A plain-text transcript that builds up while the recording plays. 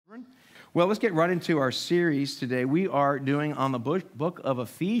morning? Well, let's get right into our series today. We are doing on the book of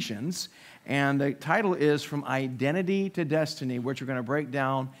Ephesians, and the title is From Identity to Destiny, which we're going to break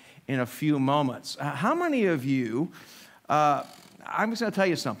down in a few moments. How many of you, I'm just going to tell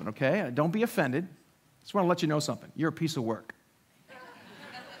you something, okay? Don't be offended. I just want to let you know something. You're a piece of work.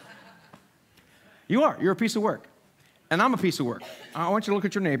 You are. You're a piece of work. And I'm a piece of work. I want you to look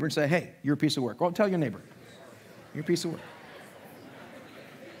at your neighbor and say, hey, you're a piece of work. Go and tell your neighbor. You're a piece of work.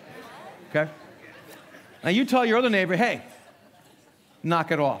 Okay? Now you tell your other neighbor, hey,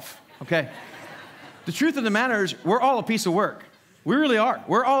 knock it off. Okay? The truth of the matter is we're all a piece of work. We really are.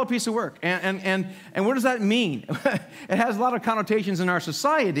 We're all a piece of work. And what does that mean? It has a lot of connotations in our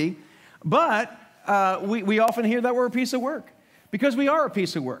society, but we often hear that we're a piece of work because we are a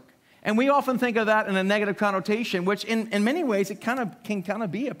piece of work. And we often think of that in a negative connotation, which in many ways it can kind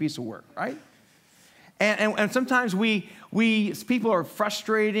of be a piece of work, right? And sometimes people are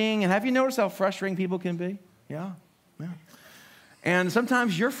frustrating. And have you noticed how frustrating people can be? Yeah. And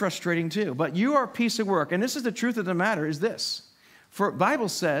sometimes you're frustrating too. But you are a piece of work. And this is the truth of the matter is this. For Bible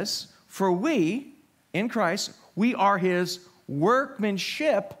says, for we, in Christ, we are his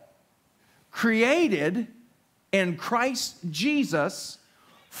workmanship created in Christ Jesus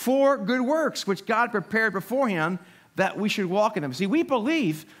for good works, which God prepared beforehand that we should walk in them. See, we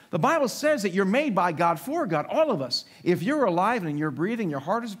believe, the Bible says that you're made by God for God, all of us. If you're alive and you're breathing, your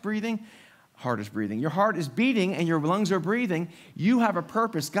heart is breathing, your heart is beating and your lungs are breathing, you have a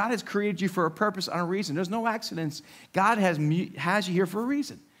purpose. God has created you for a purpose and a reason. There's no accidents. God has you here for a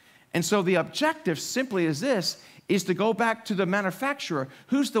reason. And so the objective simply is this, is to go back to the manufacturer.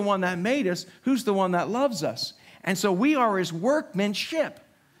 Who's the one that made us? Who's the one that loves us? And so we are his workmanship.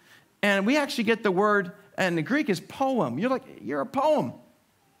 And we actually get the word, and the Greek is poem. You're a poem.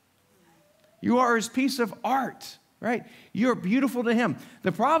 You are his piece of art, right? You're beautiful to him.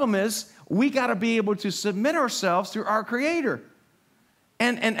 The problem is we got to be able to submit ourselves to our Creator.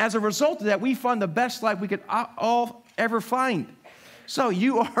 And as a result of that, we find the best life we could all ever find. So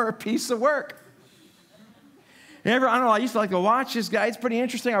you are a piece of work. I don't know, I used to like to watch this guy. It's pretty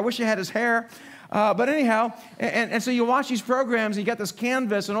interesting. I wish he had his hair. But anyhow, and so you watch these programs, and you got this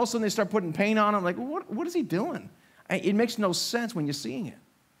canvas, and all of a sudden they start putting paint on them. Like, what is he doing? It makes no sense when you're seeing it.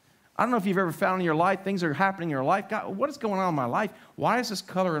 I don't know if you've ever found in your life, things are happening in your life. God, what is going on in my life? Why is this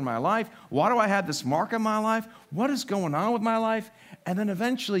color in my life? Why do I have this mark in my life? What is going on with my life? And then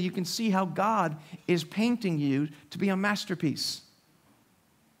eventually you can see how God is painting you to be a masterpiece.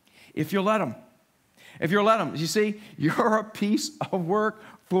 If you'll let him. If you'll let him. You see, you're a piece of work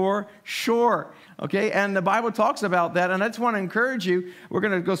for sure, okay? And the Bible talks about that, and I just want to encourage you. We're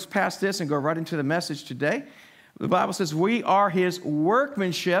going to go past this and go right into the message today. The Bible says we are his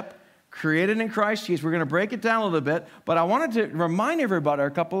workmanship, created in Christ Jesus. We're going to break it down a little bit, but I wanted to remind everybody a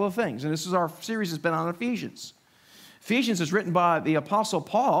couple of things, and this is our series has been on Ephesians. Ephesians is written by the Apostle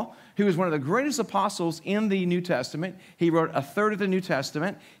Paul, who is one of the greatest apostles in the New Testament. He wrote a third of the New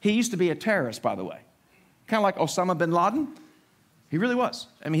Testament. He used to be a terrorist, by the way, kind of like Osama bin Laden. He really was.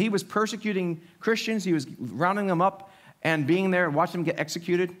 I mean, he was persecuting Christians. He was rounding them up and being there and watching them get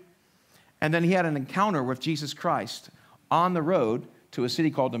executed. And then he had an encounter with Jesus Christ on the road to a city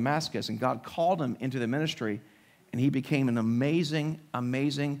called Damascus, and God called him into the ministry, and he became an amazing,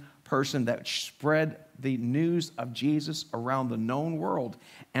 amazing person that spread the news of Jesus around the known world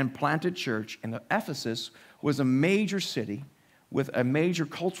and planted church. And Ephesus was a major city with a major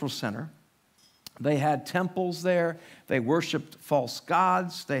cultural center. They had temples there. They worshiped false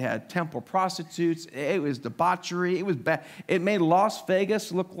gods. They had temple prostitutes. It was debauchery. It was bad. It made Las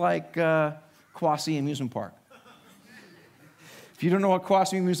Vegas look like Quasi Amusement Park. If you don't know what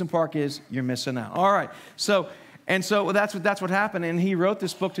Quasi Amusement Park is, you're missing out. All right. So that's what happened. And he wrote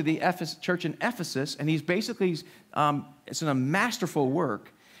this book to the church in Ephesus, and he's basically it's a masterful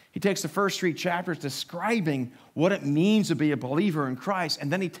work. He takes the first 3 chapters describing what it means to be a believer in Christ, and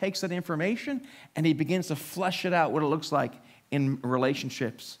then he takes that information and he begins to flesh it out, what it looks like in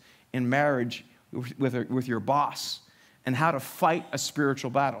relationships, in marriage, with your boss, and how to fight a spiritual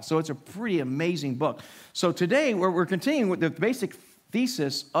battle. So it's a pretty amazing book. So today we're continuing with the basic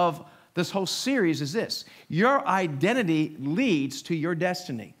thesis of this whole series is this: your identity leads to your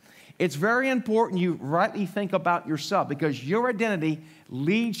destiny. It's very important you rightly think about yourself because your identity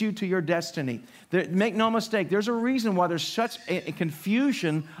leads you to your destiny. Make no mistake, there's a reason why there's such a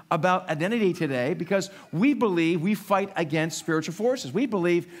confusion about identity today because we believe we fight against spiritual forces. We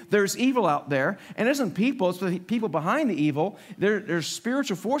believe there's evil out there, and it isn't people, it's the people behind the evil. There's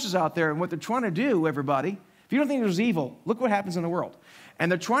spiritual forces out there, and what they're trying to do, everybody, if you don't think there's evil, look what happens in the world.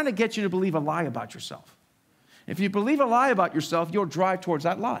 And they're trying to get you to believe a lie about yourself. If you believe a lie about yourself, you'll drive towards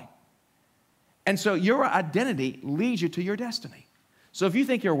that lie. And so your identity leads you to your destiny. So if you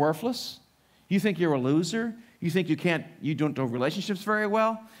think you're worthless, you think you're a loser, you think you don't do relationships very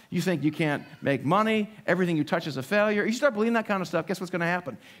well, you think you can't make money, everything you touch is a failure, you start believing that kind of stuff, guess what's going to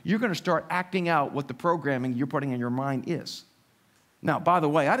happen? You're going to start acting out what the programming you're putting in your mind is. Now, by the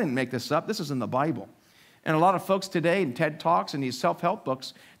way, I didn't make this up. This is in the Bible. And a lot of folks today in TED Talks and these self-help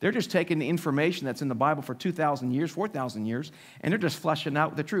books, they're just taking the information that's in the Bible for 2,000 years, 4,000 years, and they're just fleshing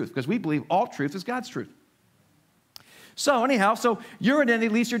out the truth because we believe all truth is God's truth. So anyhow, your identity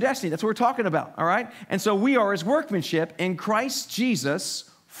leads to your destiny. That's what we're talking about, all right? And so we are his workmanship in Christ Jesus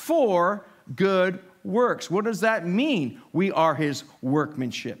for good works. What does that mean? We are his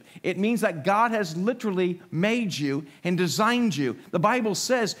workmanship. It means that God has literally made you and designed you. The Bible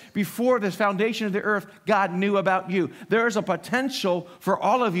says before the foundation of the earth, God knew about you. There is a potential for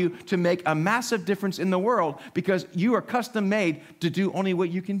all of you to make a massive difference in the world because you are custom made to do only what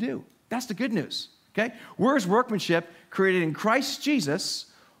you can do. That's the good news, okay? We're his workmanship created in Christ Jesus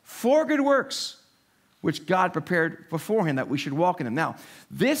for good works, which God prepared beforehand that we should walk in them. Now,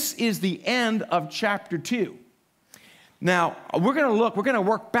 this is the end of chapter 2. Now, we're going to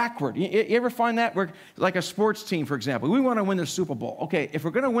work backward. You ever find that? We're like a sports team, for example. We want to win the Super Bowl. Okay, if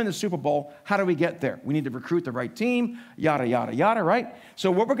we're going to win the Super Bowl, how do we get there? We need to recruit the right team, yada, yada, yada, right?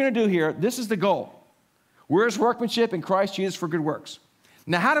 So what we're going to do here, this is the goal. We're his workmanship in Christ Jesus for good works.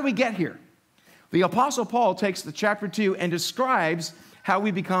 Now, how do we get here? The Apostle Paul takes the chapter 2 and describes how we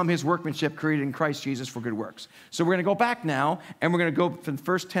become his workmanship created in Christ Jesus for good works. So we're going to go back now, and we're going to go for the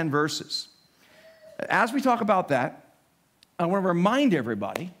first 10 verses. As we talk about that, I want to remind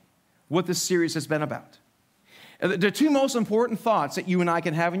everybody what this series has been about. The two most important thoughts that you and I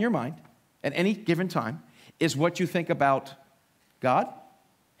can have in your mind at any given time is what you think about God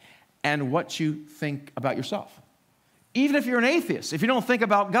and what you think about yourself. Even if you're an atheist, if you don't think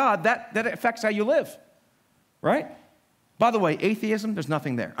about God, that affects how you live, right? By the way, atheism, there's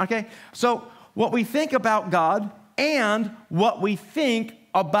nothing there, okay? So what we think about God and what we think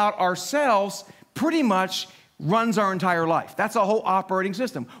about ourselves pretty much runs our entire life. That's a whole operating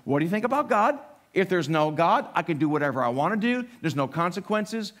system. What do you think about God? If there's no God, I can do whatever I want to do. There's no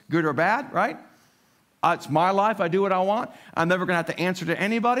consequences, good or bad, right? It's my life. I do what I want. I'm never going to have to answer to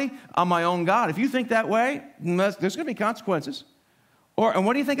anybody. I'm my own God. If you think that way, there's going to be consequences. And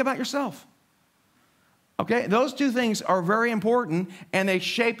what do you think about yourself? Okay, those two things are very important, and they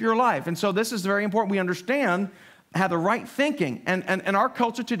shape your life. And so this is very important. We understand, have the right thinking. And in our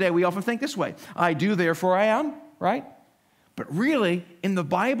culture today, we often think this way. I do, therefore I am, right? But really, in the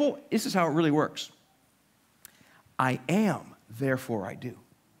Bible, this is how it really works. I am, therefore I do.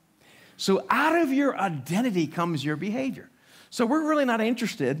 So out of your identity comes your behavior. So we're really not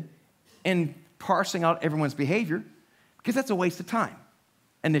interested in parsing out everyone's behavior because that's a waste of time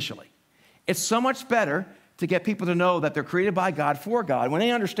initially. It's so much better to get people to know that they're created by God for God. When they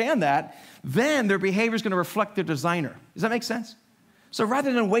understand that, then their behavior is going to reflect their designer. Does that make sense? So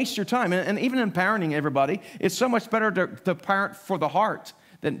rather than waste your time, and even in parenting, everybody, it's so much better to parent for the heart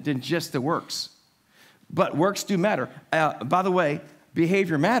than just the works. But works do matter. By the way,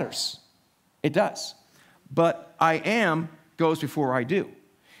 behavior matters. It does. But I am goes before I do.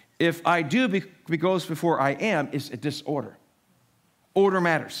 If I do goes before I am, it's a disorder. Order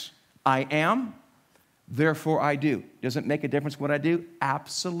matters. I am, therefore I do. Does it make a difference what I do?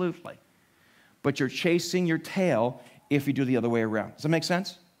 Absolutely. But you're chasing your tail if you do the other way around. Does that make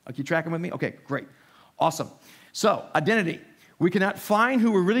sense? Are you tracking with me? Okay, great. Awesome. So, identity. We cannot find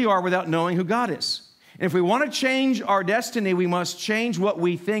who we really are without knowing who God is. And if we want to change our destiny, we must change what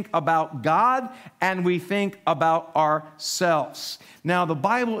we think about God and we think about ourselves. Now, the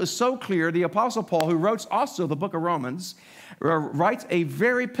Bible is so clear. The Apostle Paul, who wrote also the book of Romans, writes a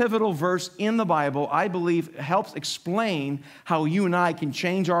very pivotal verse in the Bible, I believe helps explain how you and I can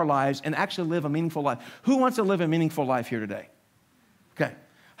change our lives and actually live a meaningful life. Who wants to live a meaningful life here today? Okay.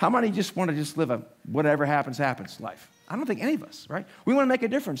 How many just want to just live a whatever happens, happens life? I don't think any of us, right? We want to make a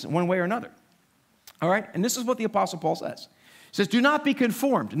difference in one way or another. All right? And this is what the Apostle Paul says. He says, do not be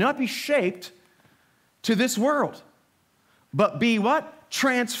conformed, do not be shaped to this world, but be what?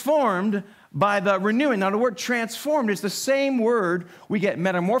 Transformed by the renewing. Now, the word transformed is the same word we get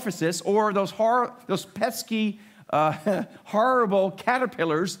metamorphosis, or those pesky, horrible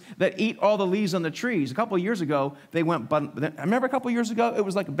caterpillars that eat all the leaves on the trees. A couple of years ago, I remember a couple of years ago, it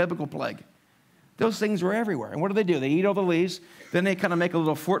was like a biblical plague. Those things were everywhere. And what do? They eat all the leaves. Then they kind of make a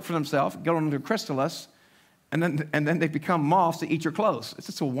little fort for themselves, go on their chrysalis, and then they become moths to eat your clothes. It's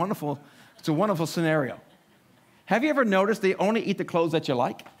just a wonderful scenario. Have you ever noticed they only eat the clothes that you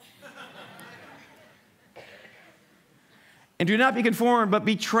like? And do not be conformed, but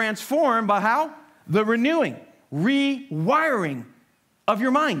be transformed by how? The renewing, rewiring of your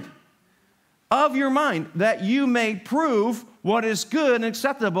mind. Of your mind, that you may prove what is good and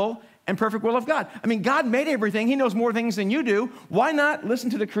acceptable and perfect will of God. I mean, God made everything. He knows more things than you do. Why not listen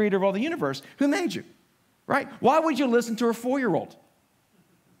to the creator of all the universe who made you, right? Why would you listen to a 4-year-old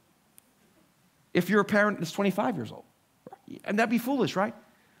if you're a parent that's 25 years old? And that'd be foolish, right?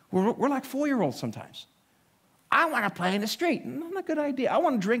 We're like 4-year-olds sometimes. I want to play in the street. Not a good idea. I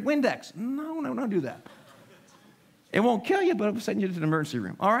want to drink Windex. No, don't do that. It won't kill you, but it'll send you to the emergency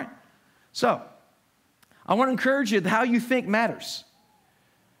room. All right? So, I want to encourage you that how you think matters.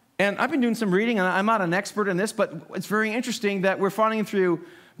 And I've been doing some reading, and I'm not an expert in this, but it's very interesting that we're finding through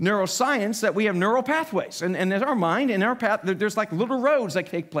neuroscience that we have neural pathways. And in our mind, in our path, there's like little roads that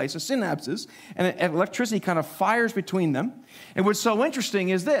take place, the synapses, and electricity kind of fires between them. And what's so interesting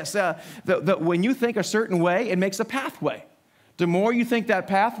is this, that when you think a certain way, it makes a pathway. The more you think that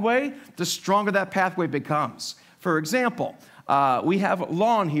pathway, the stronger that pathway becomes. For example, we have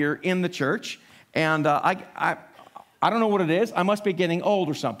lawn here in the church, and I don't know what it is. I must be getting old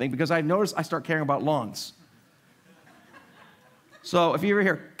or something, because I've noticed I start caring about lawns. So if you ever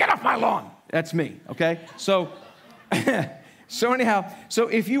hear, get off my lawn, that's me, okay? So anyhow, so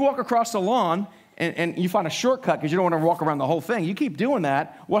if you walk across the lawn and you find a shortcut because you don't want to walk around the whole thing, you keep doing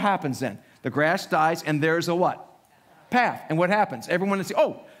that, what happens then? The grass dies and there's a what? Path. And what happens? Everyone will say,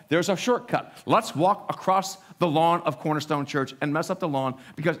 oh, there's a shortcut. Let's walk across the lawn of Cornerstone Church and mess up the lawn,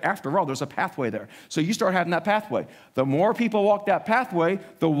 because after all, there's a pathway there. So you start having that pathway. The more people walk that pathway,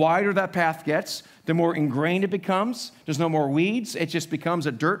 the wider that path gets, the more ingrained it becomes. There's no more weeds. It just becomes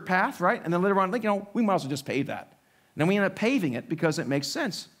a dirt path, right? And then later on, we might as well just pave that. And then we end up paving it because it makes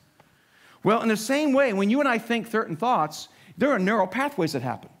sense. Well, in the same way, when you and I think certain thoughts, there are neural pathways that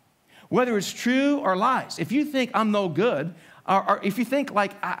happen. Whether it's true or lies. If you think I'm no good, or if you think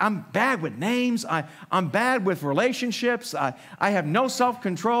like I'm bad with names, I'm bad with relationships, I have no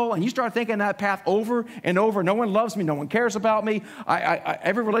self-control, and you start thinking that path over and over, no one loves me, no one cares about me,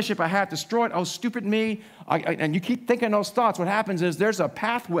 every relationship I have destroyed, oh, stupid me, and you keep thinking those thoughts, what happens is there's a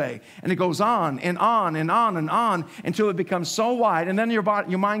pathway, and it goes on and on and on and on until it becomes so wide, and then your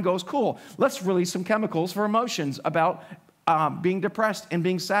mind goes, cool, let's release some chemicals for emotions about being depressed and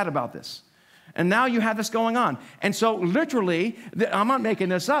being sad about this. And now you have this going on. And so literally, I'm not making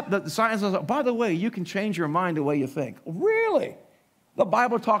this up, the science says, by the way, you can change your mind the way you think. Really? The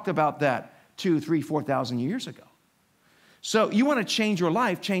Bible talked about that 2,000, 3,000, 4,000 years ago. So you want to change your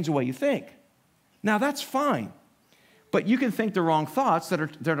life, change the way you think. Now that's fine. But you can think the wrong thoughts that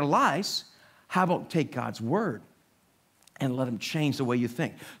are lies. How about take God's word and let him change the way you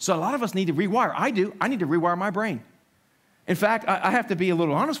think? So a lot of us need to rewire. I do. I need to rewire my brain. In fact, I have to be a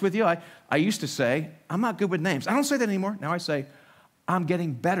little honest with you. I used to say, I'm not good with names. I don't say that anymore. Now I say, I'm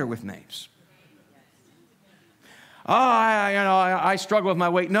getting better with names. Oh, I struggle with my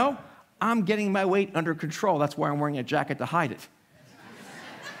weight. No, I'm getting my weight under control. That's why I'm wearing a jacket to hide it.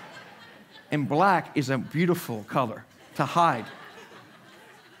 And black is a beautiful color to hide.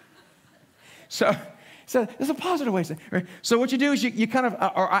 So there's a positive way to say it, right? So what you do is you kind of,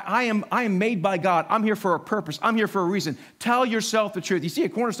 I am made by God. I'm here for a purpose. I'm here for a reason. Tell yourself the truth. You see,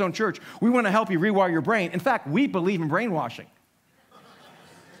 at Cornerstone Church, we want to help you rewire your brain. In fact, we believe in brainwashing.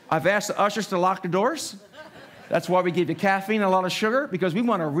 I've asked the ushers to lock the doors. That's why we give you caffeine and a lot of sugar, because we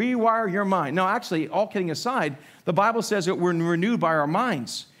want to rewire your mind. No, actually, all kidding aside, the Bible says that we're renewed by our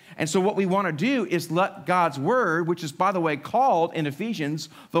minds. And so what we want to do is let God's word, which is, by the way, called in Ephesians,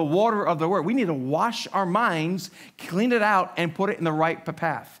 the water of the word. We need to wash our minds, clean it out, and put it in the right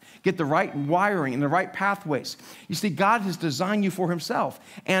path. Get the right wiring and the right pathways. You see, God has designed you for himself.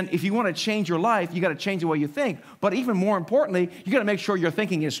 And if you want to change your life, you got to change the way you think. But even more importantly, you got to make sure your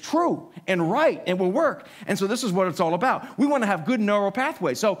thinking is true and right and will work. And so this is what it's all about. We want to have good neural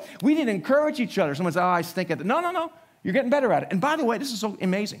pathways. So we need to encourage each other. Someone says, oh, I stink at that. No. You're getting better at it. And by the way, this is so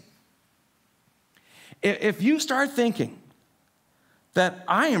amazing. If you start thinking that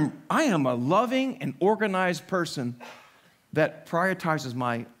I am a loving and organized person that prioritizes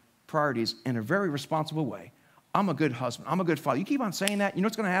my priorities in a very responsible way, I'm a good husband, I'm a good father. You keep on saying that, you know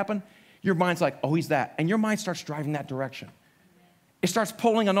what's going to happen? Your mind's like, oh, he's that. And your mind starts driving that direction. It starts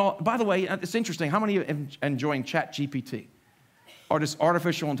pulling on all. By the way, it's interesting. How many of you are enjoying ChatGPT or this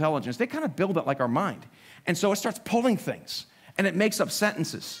artificial intelligence? They kind of build it like our mind. And so it starts pulling things, and it makes up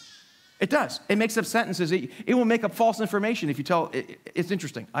sentences. It does. It makes up sentences. It will make up false information if you tell. It's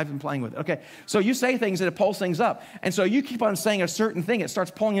interesting. I've been playing with it. Okay, so you say things and it pulls things up. And so you keep on saying a certain thing. It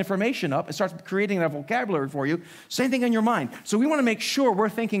starts pulling information up. It starts creating a vocabulary for you. Same thing in your mind. So we want to make sure we're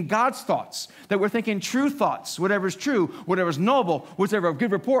thinking God's thoughts, that we're thinking true thoughts, whatever's true, whatever's noble, whatever of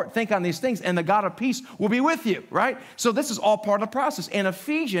good report. Think on these things, and the God of peace will be with you, right? So this is all part of the process. And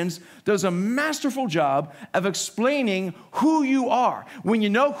Ephesians does a masterful job of explaining who you are. When you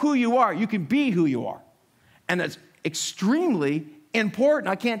know who you are, you can be who you are. And that's extremely important.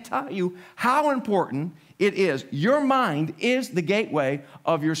 I can't tell you how important it is. Your mind is the gateway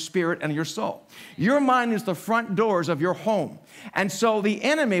of your spirit and your soul. Your mind is the front doors of your home. And so the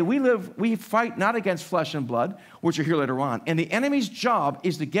enemy, we fight not against flesh and blood, which you'll hear later on. And the enemy's job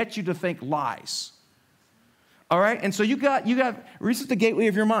is to get you to think lies. All right? And so you got, this is the gateway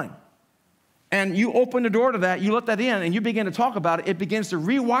of your mind. And you open the door to that, you let that in, and you begin to talk about it, it begins to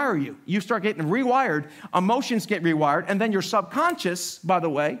rewire you. You start getting rewired, emotions get rewired, and then your subconscious, by the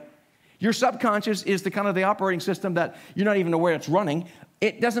way, your subconscious is the operating system that you're not even aware it's running.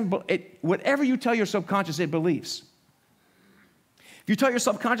 Whatever you tell your subconscious, it believes. If you tell your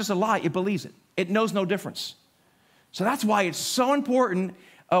subconscious a lie, it believes it. It knows no difference. So that's why it's so important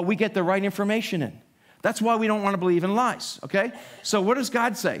we get the right information in. That's why we don't want to believe in lies, okay? So what does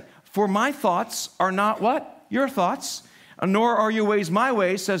God say? For my thoughts are not what? Your thoughts. Nor are your ways my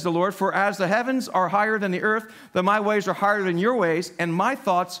ways, says the Lord. For as the heavens are higher than the earth, then my ways are higher than your ways, and my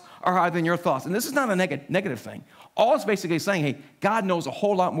thoughts are higher than your thoughts. And this is not a negative thing. All it's basically saying, hey, God knows a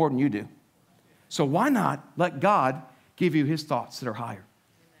whole lot more than you do. So why not let God give you his thoughts that are higher?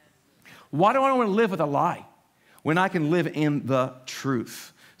 Why do I want to live with a lie when I can live in the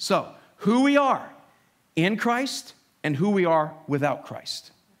truth? So who we are in Christ and who we are without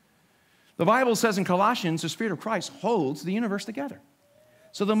Christ. The Bible says in Colossians, the Spirit of Christ holds the universe together.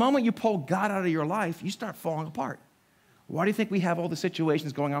 So the moment you pull God out of your life, you start falling apart. Why do you think we have all the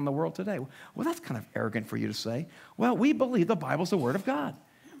situations going on in the world today? Well, that's kind of arrogant for you to say. Well, we believe the Bible's the Word of God.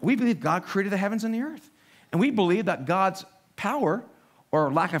 We believe God created the heavens and the earth. And we believe that God's power,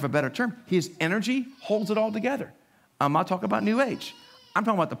 or lack of a better term, his energy holds it all together. I'm not talking about New Age. I'm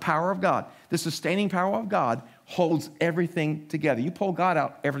talking about the power of God. The sustaining power of God holds everything together. You pull God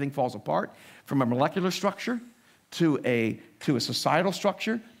out, everything falls apart, from a molecular structure to a societal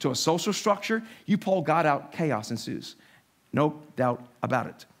structure to a social structure. You pull God out, chaos ensues. No doubt about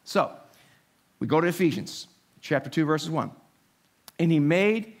it. So we go to Ephesians chapter 2, verses 1. And he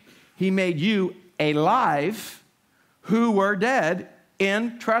made you alive who were dead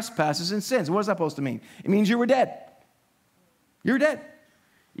in trespasses and sins. What is that supposed to mean? It means you were dead. You were dead.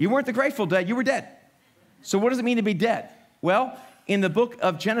 You weren't the grateful dead, you were dead. So what does it mean to be dead? Well, in the book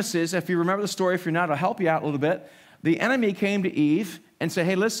of Genesis, if you remember the story, if you're not, I'll help you out a little bit. The enemy came to Eve and said,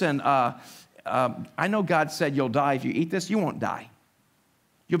 hey, listen, I know God said you'll die if you eat this. You won't die.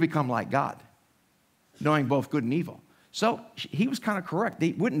 You'll become like God, knowing both good and evil. So he was kind of correct.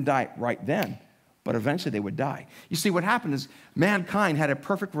 They wouldn't die right then, but eventually they would die. You see, what happened is mankind had a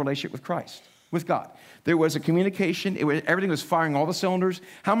perfect relationship with Christ, with God. There was a communication. Everything was firing all the cylinders.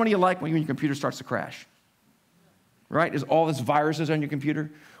 How many of you like when your computer starts to crash? Right? There's all this viruses on your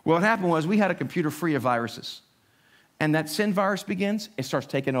computer. Well, what happened was we had a computer free of viruses. And that sin virus begins, it starts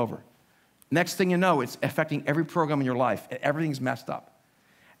taking over. Next thing you know, it's affecting every program in your life. Everything's messed up.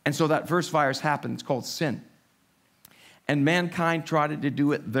 And so that first virus happened. It's called sin. And mankind tried to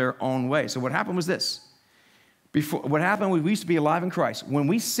do it their own way. So what happened was this. What happened was we used to be alive in Christ. When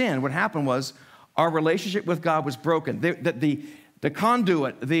we sinned, what happened was our relationship with God was broken. The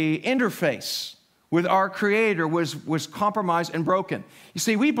conduit, the interface with our Creator was compromised and broken. You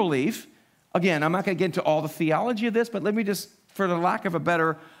see, we believe, again, I'm not going to get into all the theology of this, but let me just, for the lack of a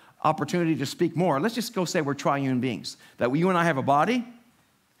better opportunity to speak more, let's just go say we're triune beings. That you and I have a body,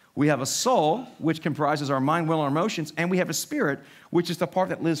 we have a soul, which comprises our mind, will, and emotions, and we have a spirit, which is the part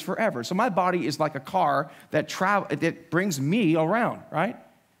that lives forever. So my body is like a car that brings me around, right?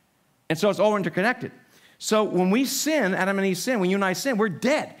 And so it's all interconnected. So when we sin, Adam and Eve sin, when you and I sin, we're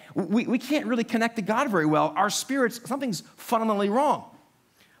dead. We can't really connect to God very well. Our spirits, something's fundamentally wrong.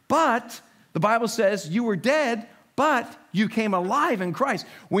 But the Bible says you were dead, but you came alive in Christ.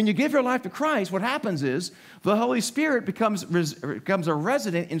 When you give your life to Christ, what happens is the Holy Spirit becomes a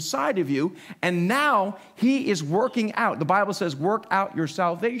resident inside of you, and now he is working out. The Bible says, work out your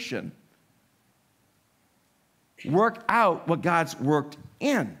salvation. Work out what God's worked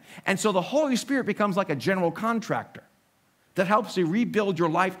in. And so the Holy Spirit becomes like a general contractor that helps you rebuild your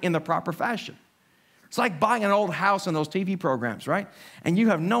life in the proper fashion. It's like buying an old house in those TV programs, right? And you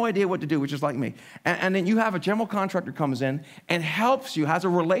have no idea what to do, which is like me. And then you have a general contractor comes in and helps you, has a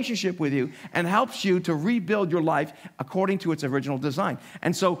relationship with you, and helps you to rebuild your life according to its original design.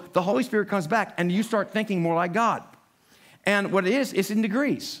 And so the Holy Spirit comes back, and you start thinking more like God. And what it is, it's in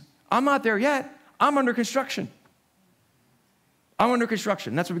degrees. I'm not there yet. I'm under construction. I'm under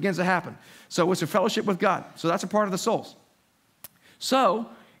construction. That's what begins to happen. So it's a fellowship with God. So that's a part of the souls. So,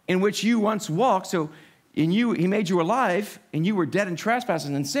 in which you once walked, so in you, he made you alive, and you were dead in trespasses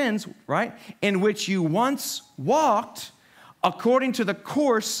and sins, right? In which you once walked according to the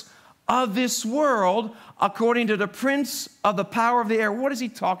course of this world, according to the prince of the power of the air. What is he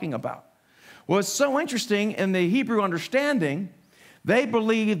talking about? Well, it's so interesting in the Hebrew understanding, they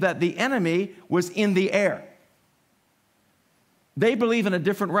believe that the enemy was in the air. They believe in a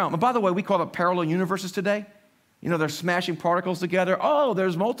different realm. And by the way, we call it parallel universes today. You know, they're smashing particles together. Oh,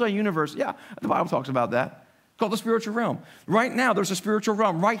 there's multi-universe. Yeah, the Bible talks about that. It's called the spiritual realm. Right now, there's a spiritual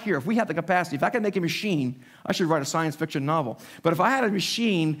realm right here. If we had the capacity, if I could make a machine, I should write a science fiction novel. But if I had a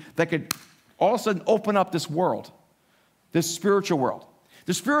machine that could all of a sudden open up this world, this spiritual world.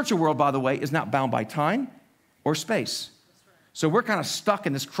 The spiritual world, by the way, is not bound by time or space. So we're kind of stuck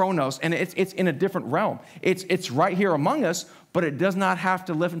in this chronos, and it's in a different realm. It's right here among us, but it does not have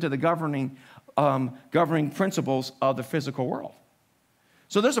to live into the governing principles of the physical world.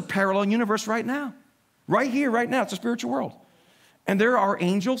 So there's a parallel universe right now. Right here, right now. It's a spiritual world. And there are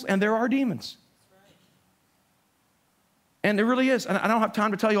angels and there are demons. And it really is. And I don't have time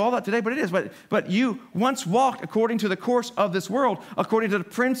to tell you all that today, but it is. But you once walked according to the course of this world, according to the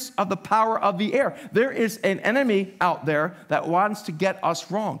prince of the power of the air. There is an enemy out there that wants to get us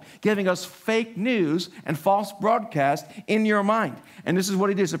wrong, giving us fake news and false broadcast in your mind. And this is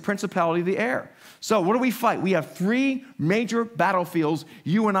what it is, the principality of the air. So what do we fight? We have 3 major battlefields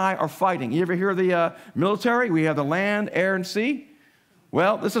you and I are fighting. You ever hear of the military? We have the land, air, and sea.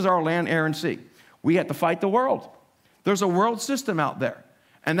 Well, this is our land, air, and sea. We have to fight the world. There's a world system out there.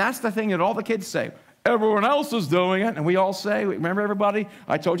 And that's the thing that all the kids say. Everyone else is doing it. And we all say, remember everybody?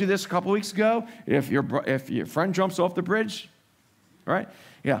 I told you this a couple weeks ago. If your friend jumps off the bridge, right?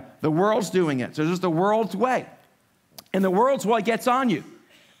 Yeah, the world's doing it. So this is the world's way. And the world's way gets on you.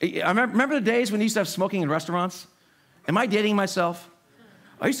 I remember the days when you used to have smoking in restaurants? Am I dating myself?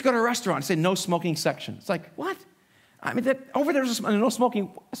 I used to go to a restaurant and say no smoking section. It's like, what? I mean, over there's a no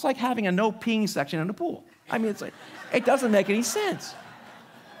smoking. It's like having a no peeing section in the pool. I mean, it's like, it doesn't make any sense.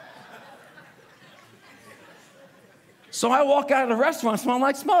 So I walk out of the restaurant smelling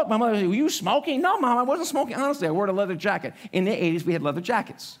like smoke. My mother said, were you smoking? No, Mom, I wasn't smoking. Honestly, I wore a leather jacket. In the 80s, we had leather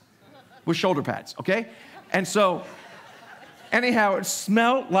jackets with shoulder pads, okay? And so, anyhow, it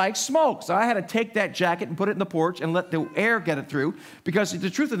smelled like smoke. So I had to take that jacket and put it in the porch and let the air get it through, because the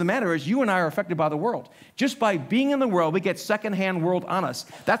truth of the matter is you and I are affected by the world. Just by being in the world, we get secondhand world on us.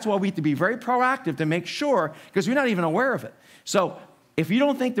 That's why we have to be very proactive to make sure, because we're not even aware of it. So if you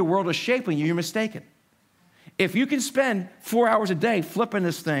don't think the world is shaping you, you're mistaken. If you can spend 4 hours a day flipping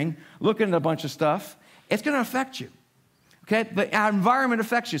this thing, looking at a bunch of stuff, it's going to affect you. Okay, the environment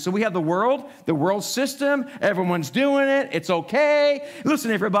affects you. So we have the world system, everyone's doing it, it's okay.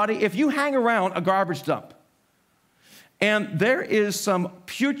 Listen, everybody, if you hang around a garbage dump and there is some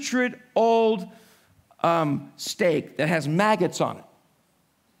putrid old steak that has maggots on it,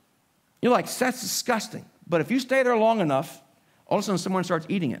 you're like, that's disgusting. But if you stay there long enough, all of a sudden someone starts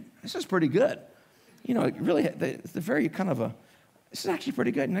eating it. This is pretty good. You know, really, it's a very kind of this is actually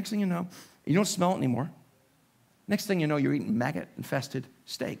pretty good. Next thing you know, you don't smell it anymore. Next thing you know, you're eating maggot-infested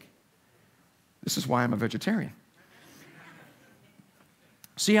steak. This is why I'm a vegetarian.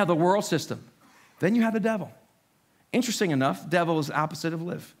 So you have the world system. Then you have the devil. Interesting enough, devil is the opposite of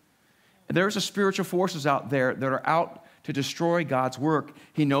live. There's a spiritual forces out there that are out to destroy God's work.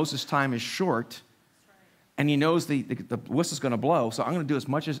 He knows his time is short, and he knows the whistle's going to blow, so I'm going to do as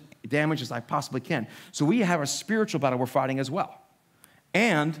much damage as I possibly can. So we have a spiritual battle we're fighting as well.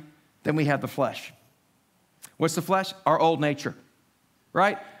 And then we have the flesh. What's the flesh? Our old nature,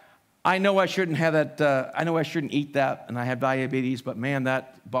 right? I know I shouldn't have that. I know I shouldn't eat that, and I have diabetes, but man,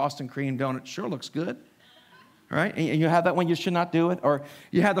 that Boston cream donut sure looks good, right? And you have that when you should not do it. Or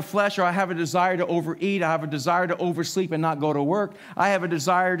you have the flesh, or I have a desire to overeat. I have a desire to oversleep and not go to work. I have a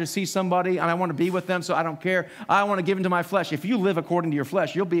desire to see somebody, and I want to be with them, so I don't care. I want to give into my flesh. If you live according to your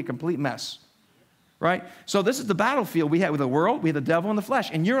flesh, you'll be a complete mess, right? So this is the battlefield we have with the world, we have the devil and the flesh,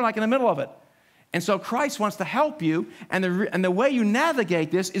 and you're like in the middle of it. And so Christ wants to help you, and the way you navigate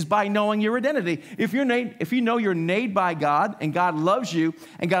this is by knowing your identity. If you know you're made by God, and God loves you,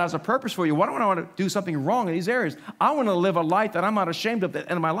 and God has a purpose for you, why don't I want to do something wrong in these areas? I want to live a life that I'm not ashamed of at the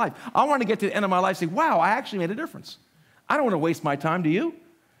end of my life. I want to get to the end of my life and say, wow, I actually made a difference. I don't want to waste my time, do you?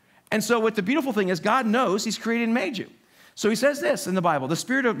 And so what the beautiful thing is, God knows He's created and made you. So He says this in the Bible, the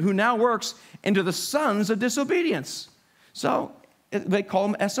spirit of who now works into the sons of disobedience. So they call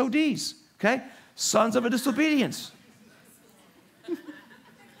them SODs, okay? Sons of a disobedience.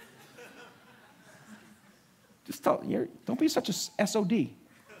 Don't be such a SOD.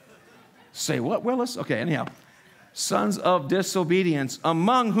 Say what, Willis? Okay, anyhow. Sons of disobedience,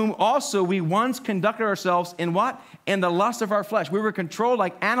 among whom also we once conducted ourselves in what? In the lust of our flesh. We were controlled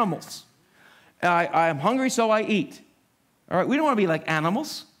like animals. I am hungry, so I eat. All right, we don't want to be like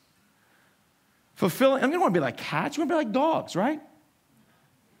animals. We don't want to be like cats. We want to be like dogs, right?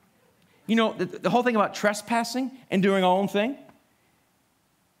 You know, the whole thing about trespassing and doing our own thing.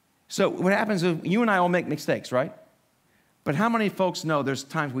 So what happens is you and I all make mistakes, right? But how many folks know there's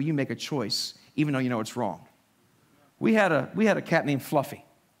times where you make a choice even though you know it's wrong? We had a cat named Fluffy.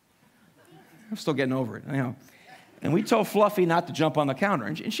 I'm still getting over it. You know. And we told Fluffy not to jump on the counter,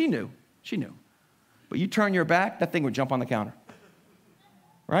 and she knew. She knew. But you turn your back, that thing would jump on the counter.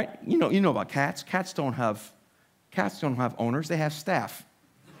 Right? You know about cats. Cats don't have owners. They have staff.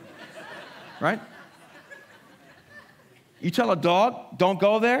 Right? You tell a dog, don't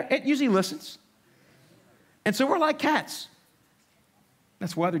go there, it usually listens. And so we're like cats.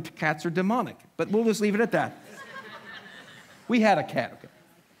 That's why the cats are demonic. But we'll just leave it at that. We had a cat, okay.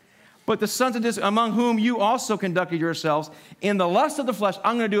 But the sons of disobedience, among whom you also conducted yourselves in the lust of the flesh,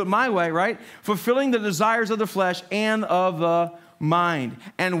 I'm going to do it my way, right? Fulfilling the desires of the flesh and of the mind.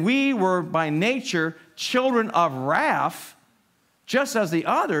 And we were by nature children of wrath, just as the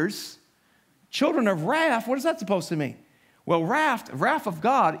others. Children of wrath, what is that supposed to mean? Well, wrath of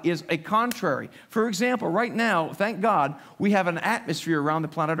God is a contrary. For example, right now, thank God, we have an atmosphere around the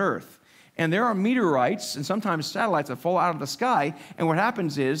planet Earth. And there are meteorites and sometimes satellites that fall out of the sky. And what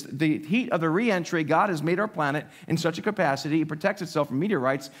happens is the heat of the re-entry, God has made our planet in such a capacity, it protects itself from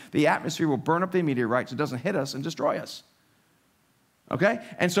meteorites. The atmosphere will burn up the meteorites. It doesn't hit us and destroy us. Okay?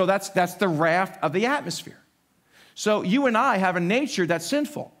 And so that's the wrath of the atmosphere. So you and I have a nature that's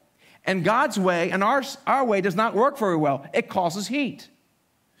sinful. And God's way and our way does not work very well. It causes heat.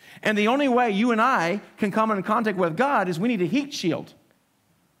 And the only way you and I can come in contact with God is we need a heat shield.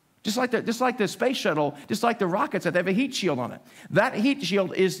 Just like the space shuttle, just like the rockets, that they have a heat shield on it. That heat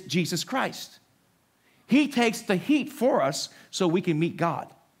shield is Jesus Christ. He takes the heat for us so we can meet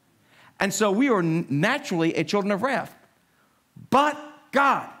God. And so we are naturally a children of wrath. But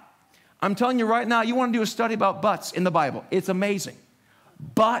God. I'm telling you right now, you want to do a study about buts in the Bible. It's amazing.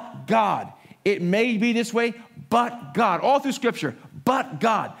 But God. It may be this way, but God. All through Scripture, but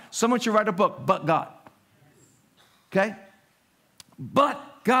God. Someone should write a book, but God. Okay? But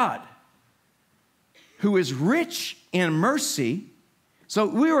God, who is rich in mercy. So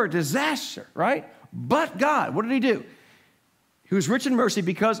we were a disaster, right? But God, what did He do? He was rich in mercy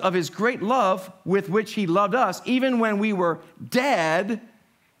because of His great love with which He loved us, even when we were dead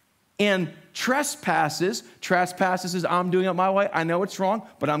in trespasses. Trespasses is I'm doing it my way. I know it's wrong,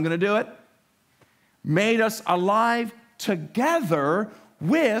 but I'm going to do it. Made us alive together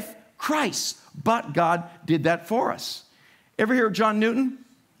with Christ. But God did that for us. Ever hear of John Newton?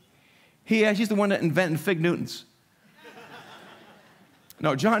 He's the one that invented Fig Newtons.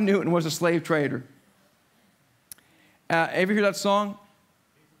 No, John Newton was a slave trader. Ever hear that song?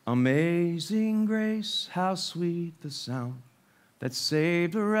 Amazing grace, how sweet the sound that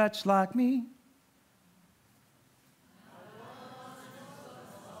saved a wretch like me.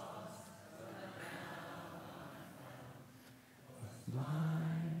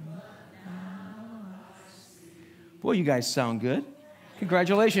 Boy, you guys sound good.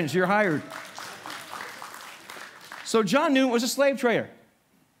 Congratulations, you're hired. So John Newton was a slave trader.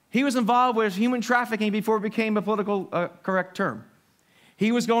 He was involved with human trafficking before it became a political correct term.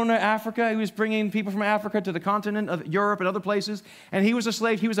 He was going to Africa. He was bringing people from Africa to the continent of Europe and other places. And he was a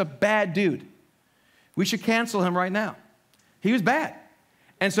slave. He was a bad dude. We should cancel him right now. He was bad.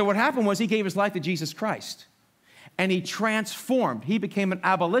 And so what happened was he gave his life to Jesus Christ. And he transformed. He became an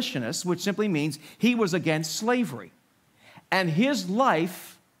abolitionist, which simply means he was against slavery. And his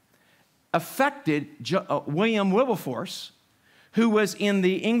life affected William Wilberforce, who was in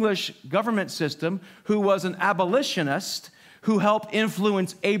the English government system, who was an abolitionist, who helped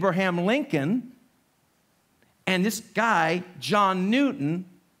influence Abraham Lincoln. And this guy, John Newton,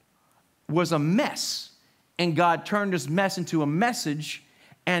 was a mess. And God turned his mess into a message,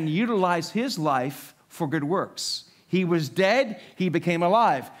 and utilize his life for good works. He was dead, he became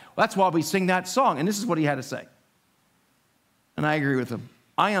alive. That's why we sing that song. And this is what he had to say. And I agree with him.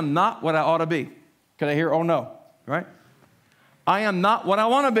 I am not what I ought to be. Can I hear, oh no, right? I am not what I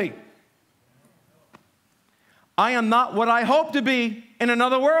want to be. I am not what I hope to be in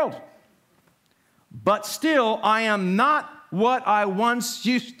another world. But still, I am not what I once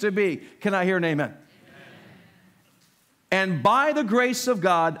used to be. Can I hear an amen? Amen. And by the grace of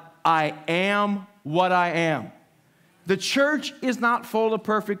God, I am what I am. The church is not full of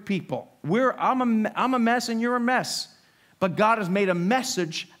perfect people. I'm a mess and you're a mess. But God has made a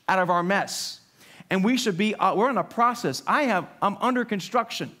message out of our mess. And we should be, we're in a process. I'm under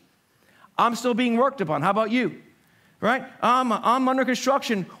construction. I'm still being worked upon. How about you? Right? I'm under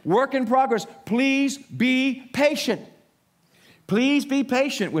construction, work in progress. Please be patient. Please be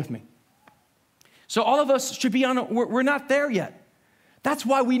patient with me. So all of us should be we're not there yet. That's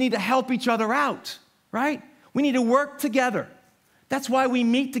why we need to help each other out, right? We need to work together. That's why we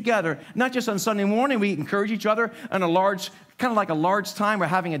meet together. Not just on Sunday morning, we encourage each other on kind of like a large time, we're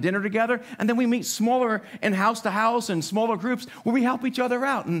having a dinner together, and then we meet smaller and house to house and smaller groups where we help each other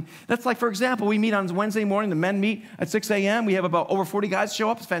out. And that's like, for example, we meet on Wednesday morning, the men meet at 6 a.m. We have about over 40 guys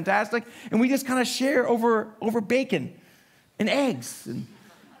show up, it's fantastic. And we just kind of share over bacon and eggs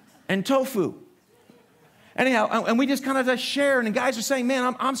and tofu. Anyhow, and we just kind of just share, and the guys are saying,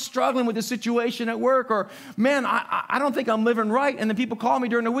 man, I'm struggling with this situation at work, or man, I don't think I'm living right. And then people call me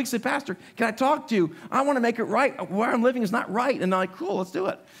during the week and say, Pastor, can I talk to you? I want to make it right. Where I'm living is not right. And I'm like, cool, let's do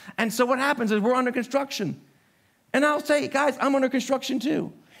it. And so what happens is we're under construction. And I'll say, guys, I'm under construction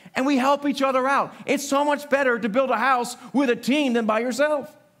too. And we help each other out. It's so much better to build a house with a team than by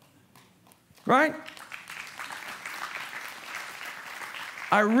yourself. Right?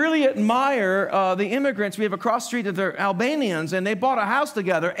 I really admire the immigrants we have across the street that they're Albanians, and they bought a house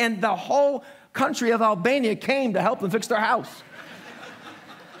together, and the whole country of Albania came to help them fix their house.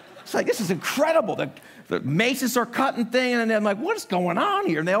 It's like, this is incredible. The masons are cutting things, and I'm like, what is going on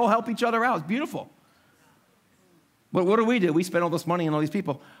here? And they all help each other out. It's beautiful. But what do? We spend all this money on all these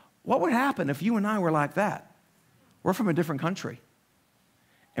people. What would happen if you and I were like that? We're from a different country,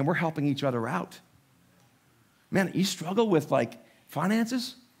 and we're helping each other out. Man, you struggle with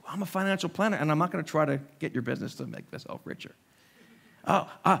finances? Well, I'm a financial planner, and I'm not going to try to get your business to make myself richer.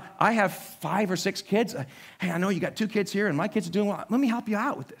 I have 5 or 6 kids. Hey, I know you got 2 kids here, and my kids are doing well. Let me help you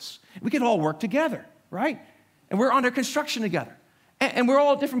out with this. We can all work together, right? And we're under construction together. And we're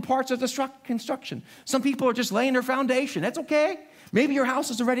all at different parts of the construction. Some people are just laying their foundation. That's okay. Maybe your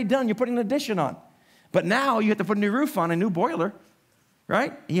house is already done. You're putting an addition on. But now you have to put a new roof on, a new boiler,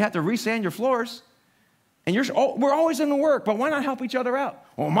 right? You have to resand your floors. And we're always in the work, but why not help each other out?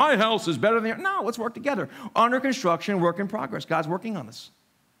 Well, my house is better than yours. No, let's work together. Under construction, work in progress. God's working on this.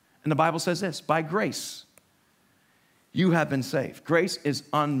 And the Bible says this, by grace, you have been saved. Grace is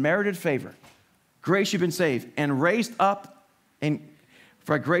unmerited favor. Grace, you've been saved and raised up. And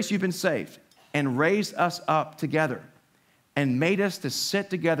for grace, you've been saved and raised us up together and made us to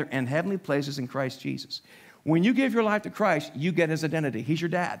sit together in heavenly places in Christ Jesus. When you give your life to Christ, you get his identity. He's your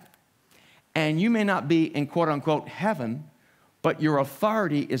dad. And you may not be in quote-unquote heaven, but your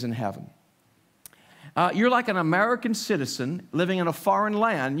authority is in heaven. You're like an American citizen living in a foreign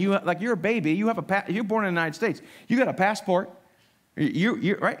land. You're a baby. You're born in the United States. You got a passport,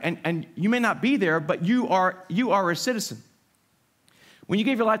 right? And you may not be there, but you are a citizen. When you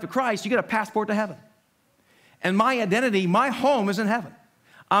give your life to Christ, you get a passport to heaven. And my identity, my home is in heaven.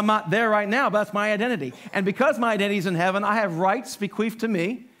 I'm not there right now, but that's my identity. And because my identity is in heaven, I have rights bequeathed to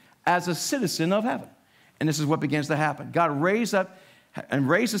me as a citizen of heaven. And this is what begins to happen. God raised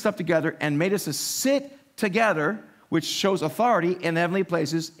us up together and made us to sit together, which shows authority in heavenly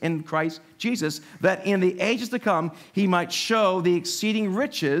places in Christ Jesus, that in the ages to come, he might show the exceeding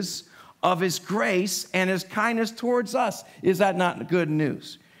riches of his grace and his kindness towards us. Is that not good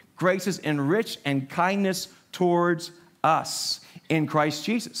news? Grace is enriched and kindness towards us in Christ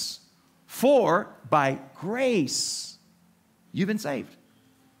Jesus. For by grace, you've been saved.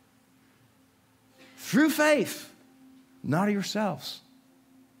 Through faith, not of yourselves.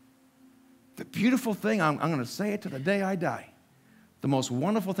 The beautiful thing, I'm going to say it to the day I die. The most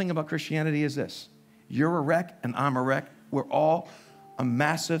wonderful thing about Christianity is this. You're a wreck and I'm a wreck. We're all a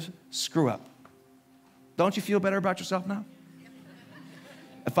massive screw up. Don't you feel better about yourself now?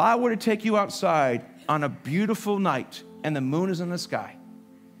 If I were to take you outside on a beautiful night and the moon is in the sky,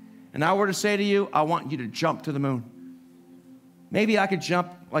 and I were to say to you, I want you to jump to the moon. Maybe I could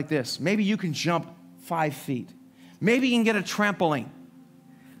jump like this. Maybe you can jump 5 feet. Maybe you can get a trampoline.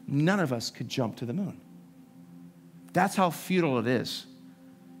 None of us could jump to the moon. That's how futile it is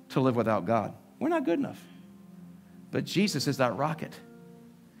to live without God. We're not good enough. But Jesus is that rocket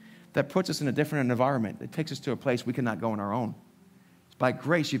that puts us in a different environment. It takes us to a place we cannot go on our own. It's by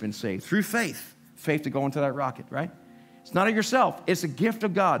grace you've been saved, through faith. Faith to go into that rocket, right? It's not of yourself. It's a gift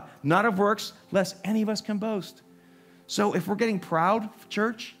of God, not of works, lest any of us can boast. So if we're getting proud,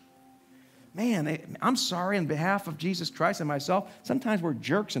 church, man, I'm sorry on behalf of Jesus Christ and myself. Sometimes we're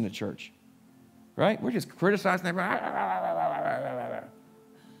jerks in the church, right? We're just criticizing everybody.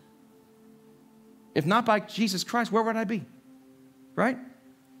 If not by Jesus Christ, where would I be? Right?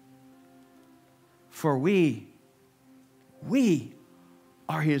 For we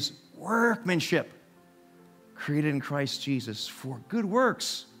are his workmanship, created in Christ Jesus for good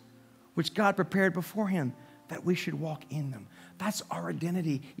works, which God prepared beforehand that we should walk in them. That's our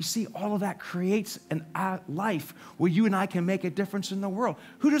identity. You see, all of that creates a life where you and I can make a difference in the world.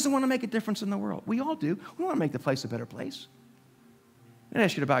 Who doesn't want to make a difference in the world? We all do. We want to make the place a better place. I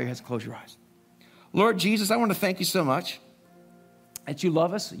ask you to bow your heads and close your eyes. Lord Jesus, I want to thank you so much that you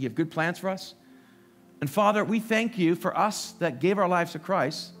love us, you have good plans for us. And Father, we thank you for us that gave our lives to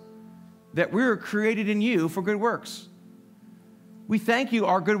Christ, that we were created in you for good works. We thank you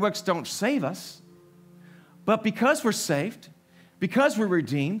our good works don't save us, but because we're saved, because we're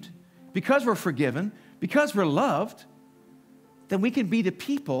redeemed, because we're forgiven, because we're loved, then we can be the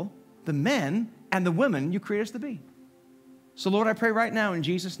people, the men and the women you created us to be. So Lord, I pray right now in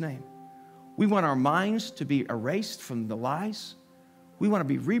Jesus' name, we want our minds to be erased from the lies. We want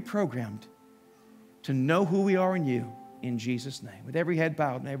to be reprogrammed to know who we are in you, in Jesus' name. With every head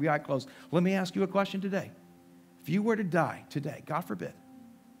bowed and every eye closed, let me ask you a question today. If you were to die today, God forbid,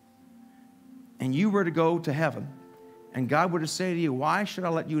 and you were to go to heaven, and God were to say to you, why should I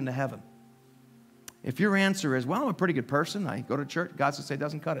let you into heaven? If your answer is, well, I'm a pretty good person, I go to church, God would say,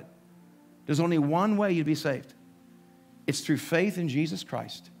 doesn't cut it. There's only one way you'd be saved. It's through faith in Jesus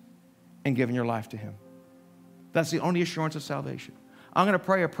Christ and giving your life to him. That's the only assurance of salvation. I'm going to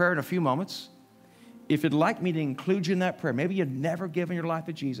pray a prayer in a few moments. If you'd like me to include you in that prayer, maybe you've never given your life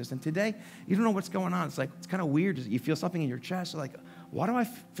to Jesus, and today you don't know what's going on. It's kind of weird. You feel something in your chest, like, why do I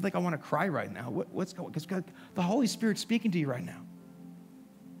feel like I want to cry right now? What's going on? Because the Holy Spirit's speaking to you right now.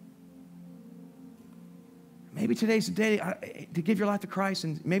 Maybe today's the day to give your life to Christ,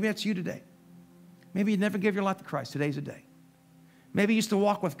 and maybe that's you today. Maybe you never give your life to Christ. Today's the day. Maybe you used to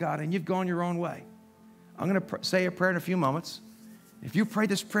walk with God, and you've gone your own way. I'm going to say a prayer in a few moments. If you pray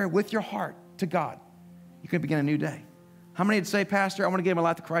this prayer with your heart to God, you can begin a new day. How many would say, Pastor, I want to give my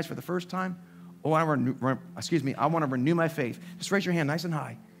life to Christ for the first time? Oh, I want to renew my faith. Just raise your hand nice and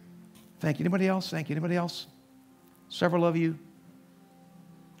high. Thank you. Anybody else? Thank you. Anybody else? Several of you?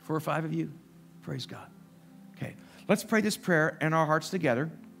 4 or 5 of you? Praise God. Okay. Let's pray this prayer in our hearts together.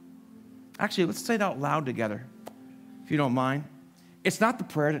 Actually, let's say it out loud together, if you don't mind. It's not the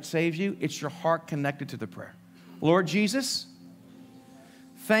prayer that saves you. It's your heart connected to the prayer. Lord Jesus,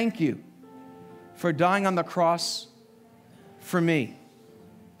 thank you for dying on the cross for me.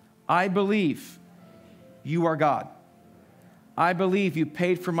 I believe you are God. I believe you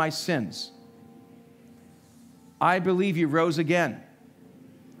paid for my sins. I believe you rose again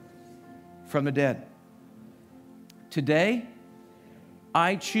from the dead. Today,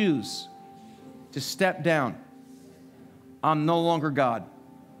 I choose to step down. I'm no longer God.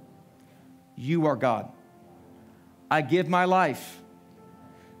 You are God. I give my life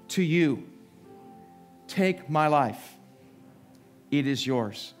to you. Take my life. It is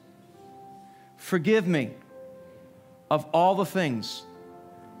yours. Forgive me of all the things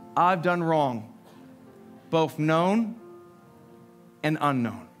I've done wrong, both known and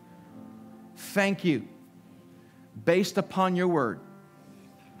unknown. Thank you. Based upon your word,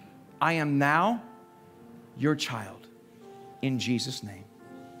 I am now your child. In Jesus' name.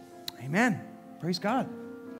 Amen. Praise God.